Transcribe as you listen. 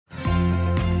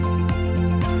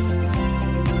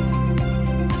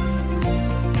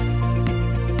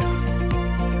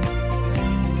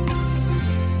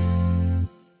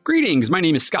Greetings. My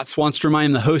name is Scott Swanstrom. I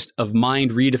am the host of Mind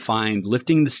Redefined,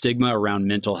 lifting the stigma around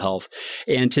mental health.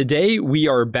 And today we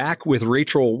are back with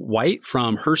Rachel White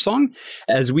from HerSong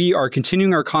as we are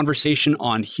continuing our conversation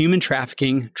on human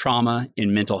trafficking, trauma,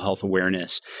 and mental health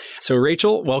awareness. So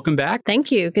Rachel, welcome back. Thank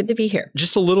you. Good to be here.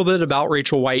 Just a little bit about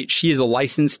Rachel White. She is a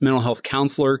licensed mental health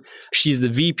counselor. She's the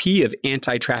VP of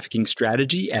Anti-Trafficking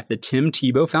Strategy at the Tim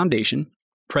Tebow Foundation,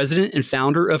 president and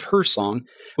founder of HerSong,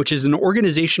 which is an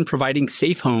organization providing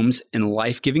safe homes and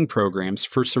life-giving programs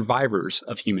for survivors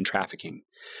of human trafficking.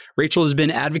 Rachel has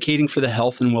been advocating for the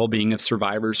health and well-being of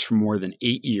survivors for more than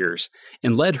 8 years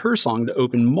and led HerSong to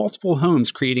open multiple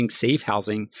homes creating safe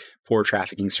housing for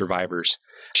trafficking survivors.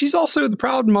 She's also the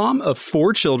proud mom of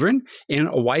 4 children and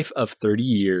a wife of 30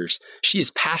 years. She is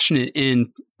passionate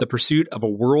in the pursuit of a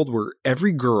world where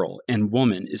every girl and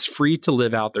woman is free to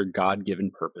live out their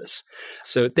God-given purpose.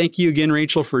 So thank you again,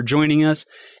 Rachel, for joining us.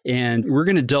 And we're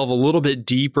going to delve a little bit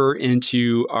deeper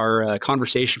into our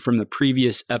conversation from the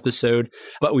previous episode.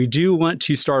 But we do want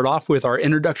to start off with our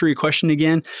introductory question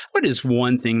again. What is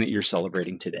one thing that you're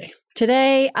celebrating today?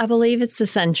 Today, I believe it's the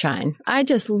sunshine. I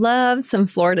just love some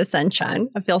Florida sunshine.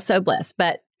 I feel so blessed.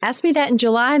 But ask me that in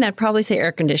July, and I'd probably say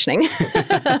air conditioning.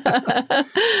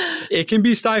 It can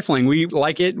be stifling. We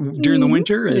like it during the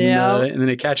winter, and then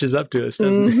it catches up to us,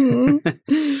 doesn't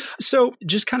it? So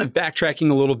just kind of backtracking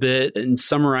a little bit and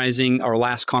summarizing our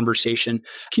last conversation,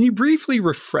 can you briefly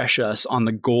refresh us on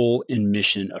the goal and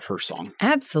mission of HerSong?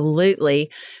 Absolutely.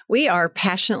 We are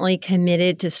passionately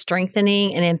committed to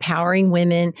strengthening and empowering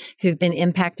women who've been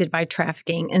impacted by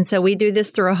trafficking. And so we do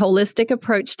this through a holistic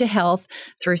approach to health,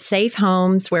 through safe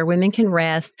homes where women can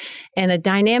rest, and a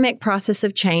dynamic process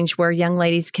of change where young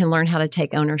ladies can learn how to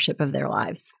take ownership of their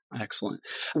lives. Excellent.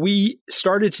 We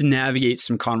started to navigate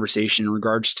some conversation in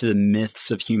regards to the myths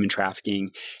of human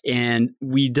trafficking, and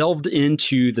we delved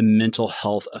into the mental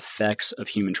health effects of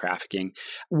human trafficking.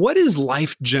 What is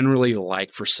life generally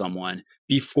like for someone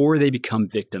before they become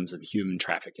victims of human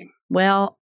trafficking?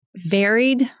 Well,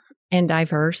 varied and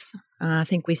diverse. I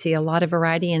think we see a lot of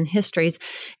variety in histories,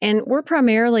 and we're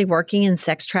primarily working in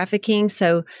sex trafficking.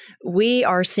 So we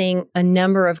are seeing a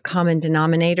number of common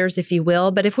denominators, if you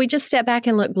will. But if we just step back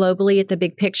and look globally at the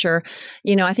big picture,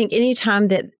 I think anytime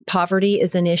that poverty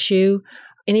is an issue,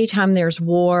 anytime there's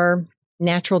war,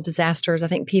 natural disasters, I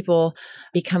think people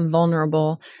become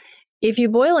vulnerable. If you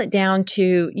boil it down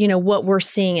to, what we're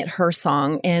seeing at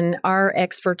HerSong and our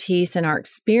expertise and our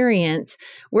experience,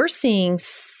 we're seeing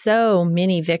so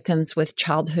many victims with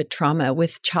childhood trauma,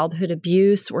 with childhood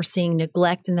abuse. We're seeing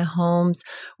neglect in the homes.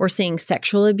 We're seeing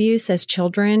sexual abuse as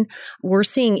children. We're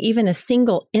seeing even a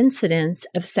single incidence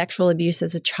of sexual abuse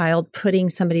as a child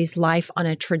putting somebody's life on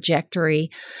a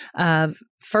trajectory of,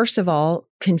 first of all,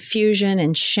 confusion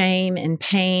and shame and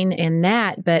pain and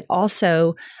that, but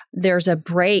also there's a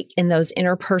break in those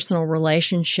interpersonal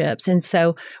relationships. And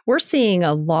so we're seeing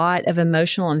a lot of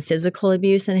emotional and physical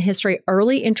abuse in history,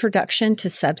 early introduction to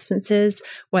substances,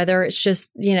 whether it's just,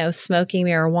 smoking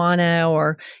marijuana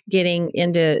or getting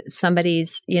into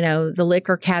somebody's, the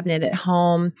liquor cabinet at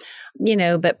home,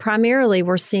 but primarily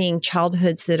we're seeing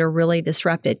childhoods that are really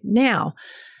disrupted. Now,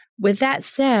 with that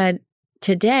said,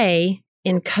 today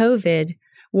in COVID,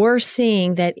 we're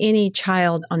seeing that any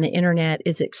child on the internet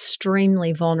is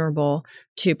extremely vulnerable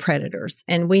to predators.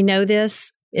 And we know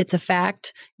this. It's a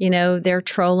fact. They're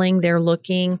trolling. They're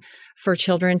looking for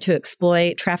children to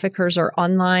exploit. Traffickers are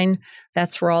online.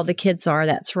 That's where all the kids are.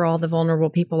 That's where all the vulnerable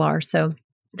people are. So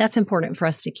that's important for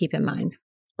us to keep in mind.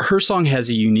 HerSong has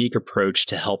a unique approach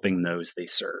to helping those they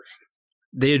serve.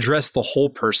 They address the whole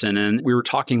person, and we were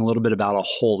talking a little bit about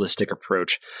a holistic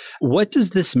approach. What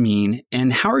does this mean,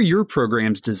 and how are your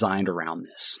programs designed around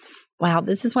this? Wow,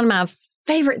 this is one of my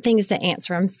favorite things to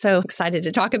answer. I'm so excited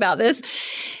to talk about this.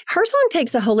 HerSong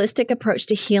takes a holistic approach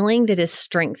to healing that is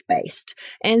strength-based.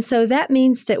 And so that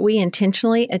means that we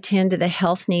intentionally attend to the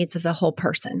health needs of the whole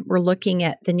person. We're looking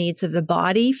at the needs of the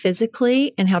body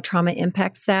physically and how trauma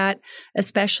impacts that,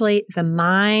 especially the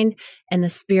mind and the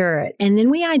spirit. And then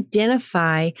we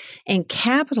identify and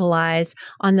capitalize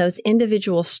on those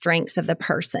individual strengths of the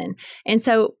person. And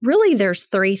so really there's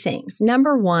 3 things.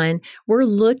 Number 1, we're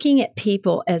looking at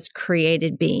people as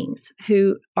created beings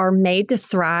who are made to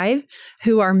thrive,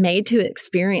 who are made to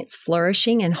experience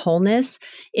flourishing and wholeness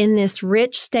in this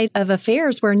rich state of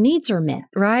affairs where needs are met,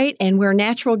 right? And where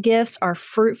natural gifts are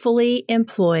fruitfully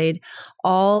employed,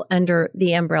 all under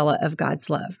the umbrella of God's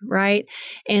love, right?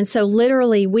 And so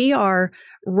literally we are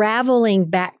raveling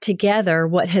back together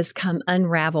what has come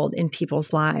unraveled in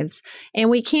people's lives. And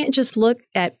we can't just look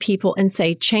at people and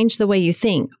say, change the way you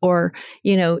think, or,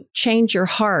 change your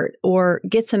heart, or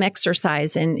get some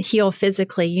exercise and heal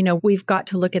physically. We've got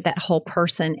to look at that whole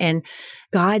person and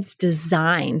God's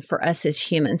design for us as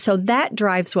humans. So that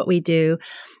drives what we do.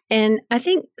 And I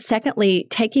think, secondly,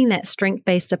 taking that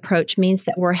strength-based approach means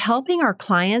that we're helping our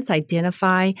clients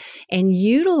identify and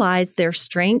utilize their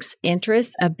strengths,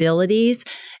 interests, abilities,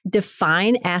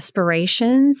 define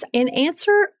aspirations, and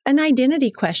answer an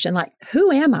identity question like, who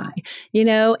am I?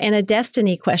 And a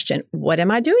destiny question. What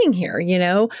am I doing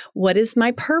here? What is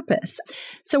my purpose?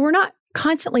 So we're not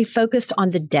constantly focused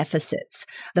on the deficits,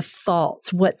 the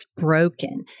faults, what's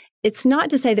broken. It's not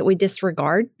to say that we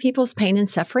disregard people's pain and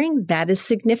suffering. That is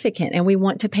significant, and we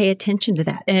want to pay attention to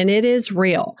that. And it is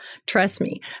real, trust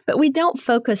me. But we don't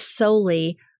focus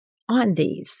solely on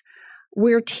these.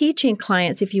 We're teaching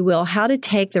clients, if you will, how to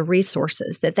take the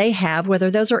resources that they have,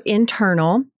 whether those are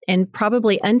internal and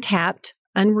probably untapped,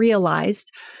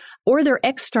 unrealized, or they're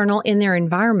external in their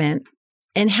environment,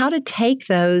 and how to take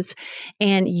those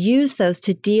and use those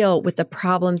to deal with the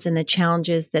problems and the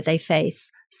challenges that they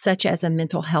face, such as a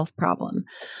mental health problem.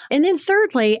 And then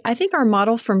thirdly, I think our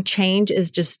model from change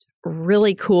is just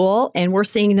really cool, and we're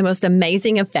seeing the most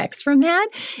amazing effects from that.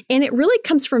 And it really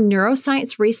comes from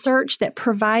neuroscience research that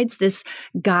provides this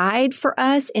guide for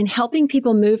us in helping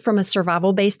people move from a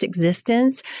survival-based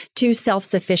existence to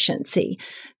self-sufficiency.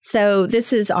 So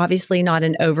this is obviously not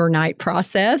an overnight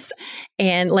process,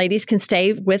 and ladies can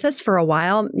stay with us for a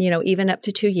while, even up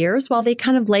to 2 years, while they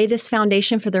kind of lay this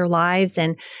foundation for their lives.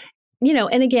 And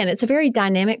and again, it's a very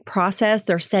dynamic process.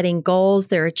 They're setting goals.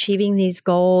 They're achieving these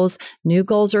goals. New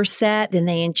goals are set. Then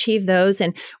they achieve those.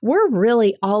 And we're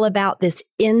really all about this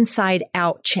inside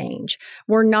out change.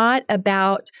 We're not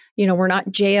about, we're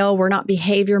not jail. We're not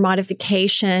behavior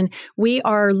modification. We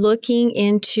are looking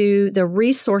into the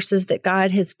resources that God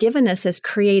has given us as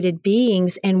created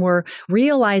beings, and we're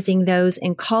realizing those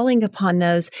and calling upon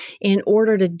those in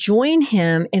order to join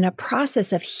Him in a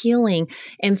process of healing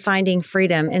and finding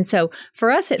freedom. And so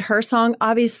for us at HerSong,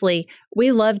 obviously,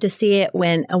 we love to see it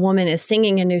when a woman is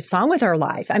singing a new song with her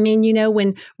life. I mean,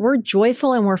 when we're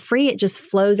joyful and we're free, it just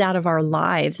flows out of our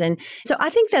lives. And so I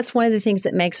think that's one of the things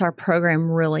that makes our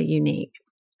program really unique.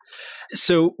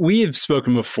 So we have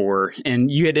spoken before, and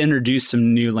you had introduced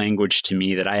some new language to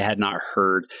me that I had not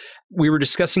heard. We were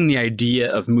discussing the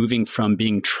idea of moving from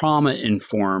being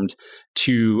trauma-informed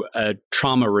to a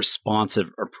trauma-responsive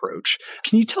approach.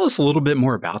 Can you tell us a little bit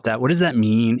more about that? What does that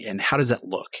mean, and how does that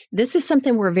look? This is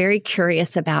something we're very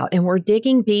curious about, and we're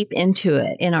digging deep into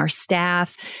it in our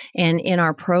staff and in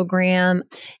our program.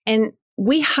 And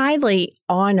we highly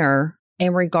honor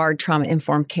and regard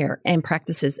trauma-informed care and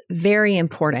practices. Very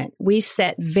important. We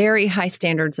set very high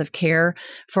standards of care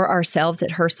for ourselves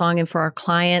at HerSong and for our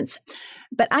clients.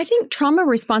 But I think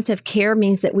trauma-responsive care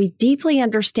means that we deeply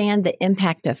understand the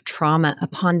impact of trauma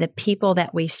upon the people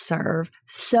that we serve,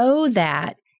 so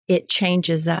that it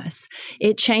changes us.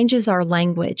 It changes our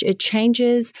language. It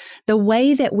changes the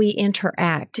way that we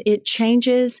interact. It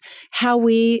changes how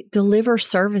we deliver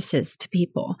services to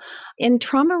people. In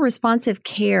trauma-responsive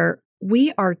care,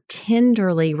 we are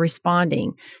tenderly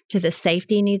responding to the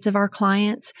safety needs of our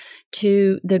clients,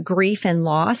 to the grief and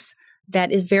loss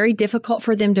that is very difficult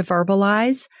for them to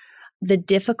verbalize, the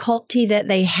difficulty that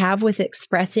they have with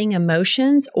expressing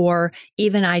emotions or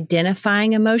even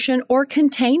identifying emotion or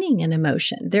containing an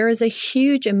emotion. There is a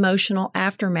huge emotional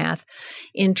aftermath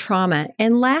in trauma.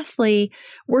 And lastly,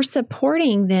 we're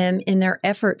supporting them in their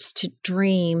efforts to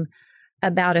dream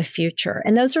about a future.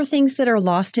 And those are things that are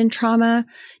lost in trauma.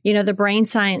 The brain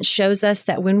science shows us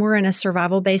that when we're in a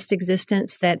survival-based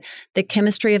existence, that the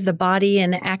chemistry of the body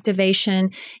and the activation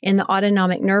in the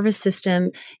autonomic nervous system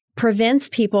prevents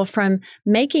people from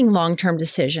making long-term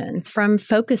decisions, from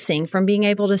focusing, from being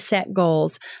able to set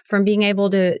goals, from being able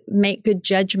to make good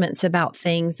judgments about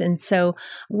things. And so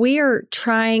we are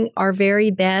trying our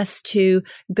very best to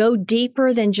go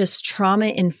deeper than just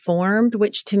trauma-informed,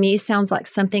 which to me sounds like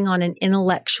something on an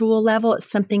intellectual level. It's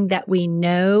something that we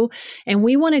know. And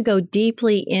we want to go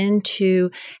deeply into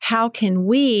how can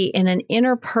we, in an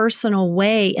interpersonal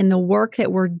way, in the work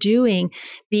that we're doing,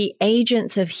 be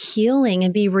agents of healing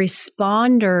and be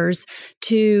responders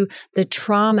to the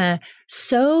trauma,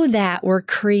 so that we're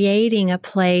creating a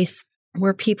place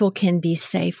where people can be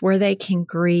safe, where they can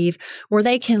grieve, where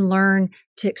they can learn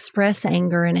to express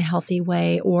anger in a healthy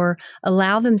way, or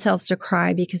allow themselves to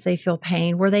cry because they feel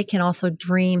pain, where they can also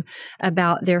dream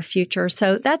about their future.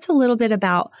 So that's a little bit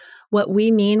about what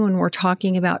we mean when we're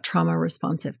talking about trauma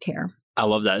responsive care. I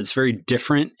love that. It's very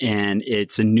different, and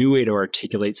it's a new way to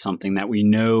articulate something that we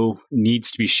know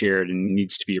needs to be shared and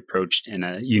needs to be approached in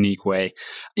a unique way.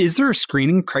 Is there a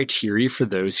screening criteria for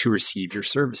those who receive your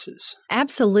services?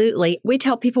 Absolutely. We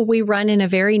tell people we run in a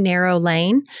very narrow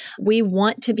lane. We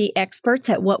want to be experts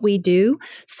at what we do.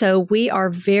 So we are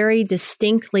very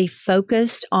distinctly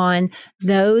focused on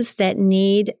those that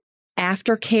need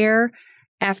aftercare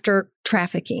after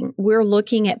trafficking. We're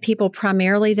looking at people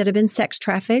primarily that have been sex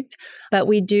trafficked, but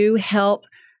we do help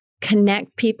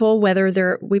connect people,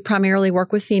 we primarily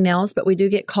work with females, but we do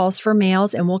get calls for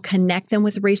males, and we'll connect them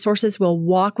with resources. We'll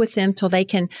walk with them till they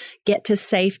can get to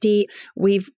safety.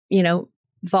 We've,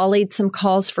 volleyed some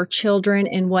calls for children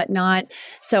and whatnot.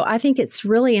 So I think it's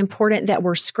really important that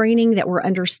we're screening, that we're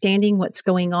understanding what's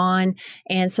going on,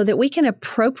 and so that we can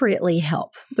appropriately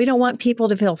help. We don't want people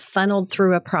to feel funneled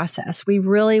through a process. We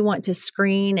really want to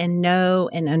screen and know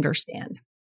and understand.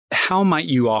 How might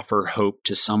you offer hope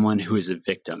to someone who is a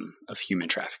victim of human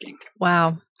trafficking?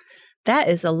 Wow. That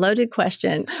is a loaded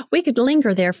question. We could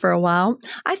linger there for a while.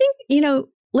 I think,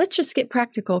 let's just get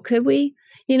practical. Could we?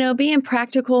 Being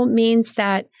practical means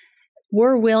that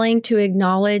we're willing to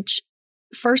acknowledge,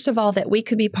 first of all, that we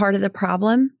could be part of the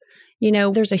problem.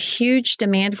 There's a huge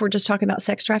demand. If we're just talking about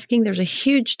sex trafficking, there's a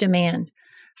huge demand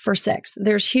for sex.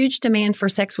 There's huge demand for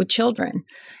sex with children,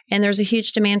 and there's a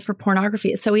huge demand for pornography.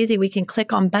 It's so easy. We can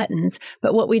click on buttons,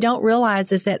 but what we don't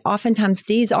realize is that oftentimes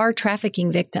these are trafficking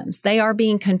victims. They are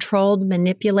being controlled,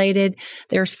 manipulated.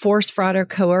 There's force, fraud, or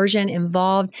coercion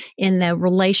involved in the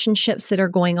relationships that are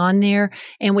going on there.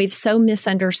 And we've so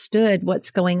misunderstood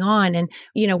what's going on. And,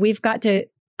 we've got to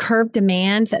curb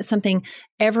demand. That's something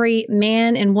every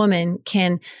man and woman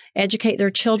can educate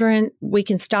their children. We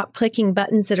can stop clicking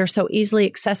buttons that are so easily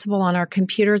accessible on our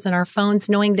computers and our phones,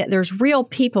 knowing that there's real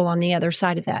people on the other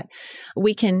side of that.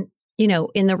 We can,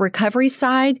 in the recovery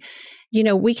side,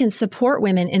 we can support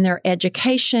women in their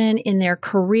education, in their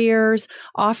careers,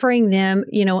 offering them,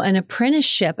 an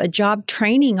apprenticeship, a job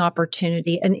training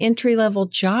opportunity, an entry-level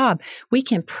job. We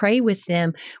can pray with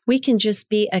them. We can just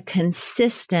be a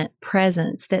consistent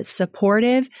presence that's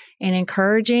supportive and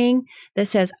encouraging, that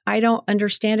says, I don't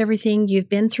understand everything you've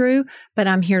been through, but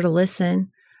I'm here to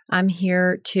listen. I'm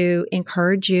here to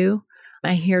encourage you.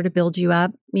 I'm here to build you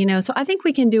up. So I think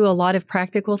we can do a lot of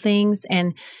practical things.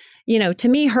 And to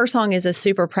me, Her Song is a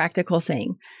super practical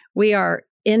thing. We are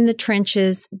in the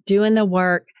trenches, doing the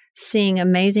work, seeing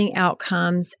amazing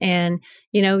outcomes. And,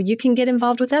 you can get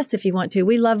involved with us if you want to.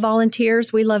 We love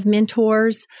volunteers. We love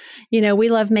mentors. We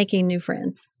love making new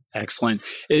friends. Excellent.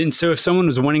 And so if someone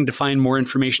was wanting to find more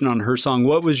information on Her Song,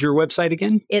 what was your website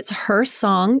again? It's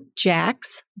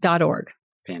hersongjax.org.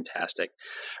 Fantastic.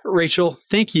 Rachel,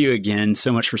 thank you again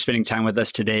so much for spending time with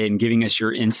us today and giving us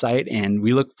your insight. And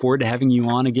we look forward to having you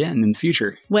on again in the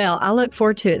future. Well, I look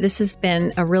forward to it. This has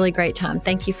been a really great time.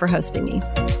 Thank you for hosting me.